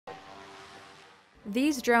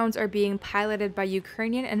These drones are being piloted by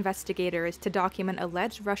Ukrainian investigators to document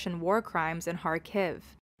alleged Russian war crimes in Kharkiv.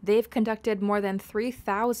 They've conducted more than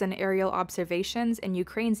 3,000 aerial observations in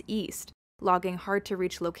Ukraine's east, logging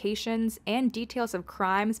hard-to-reach locations and details of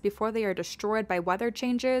crimes before they are destroyed by weather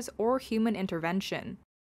changes or human intervention.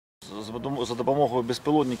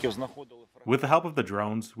 With the help of the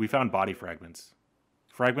drones, we found body fragments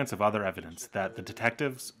of other evidence that the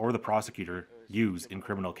detectives or the prosecutor use in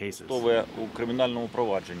criminal cases. Ihor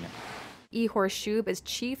Shub is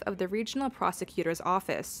chief of the regional prosecutor's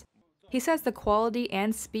office. He says the quality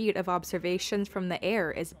and speed of observations from the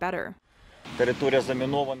air is better.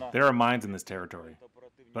 There are mines in this territory,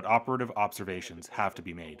 but operative observations have to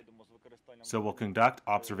be made. So we'll conduct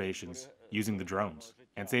observations using the drones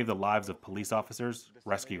and save the lives of police officers,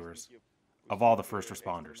 rescuers, of all the first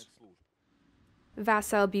responders.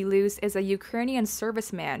 Vasyl Bilus is a Ukrainian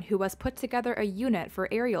serviceman who has put together a unit for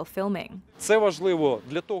aerial filming.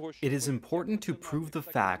 It is important to prove the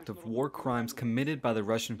fact of war crimes committed by the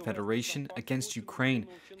Russian Federation against Ukraine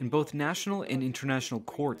in both national and international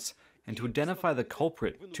courts, and to identify the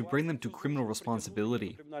culprit to bring them to criminal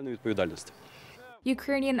responsibility.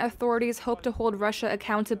 Ukrainian authorities hope to hold Russia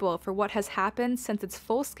accountable for what has happened since its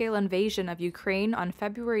full-scale invasion of Ukraine on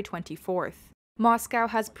February 24th. Moscow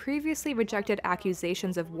has previously rejected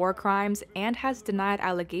accusations of war crimes and has denied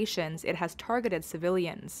allegations it has targeted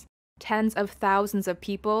civilians. Tens of thousands of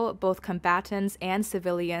people, both combatants and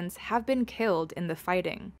civilians, have been killed in the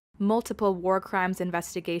fighting. Multiple war crimes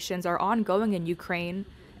investigations are ongoing in Ukraine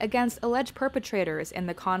against alleged perpetrators in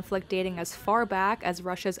the conflict dating as far back as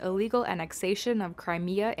Russia's illegal annexation of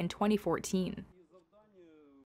Crimea in 2014.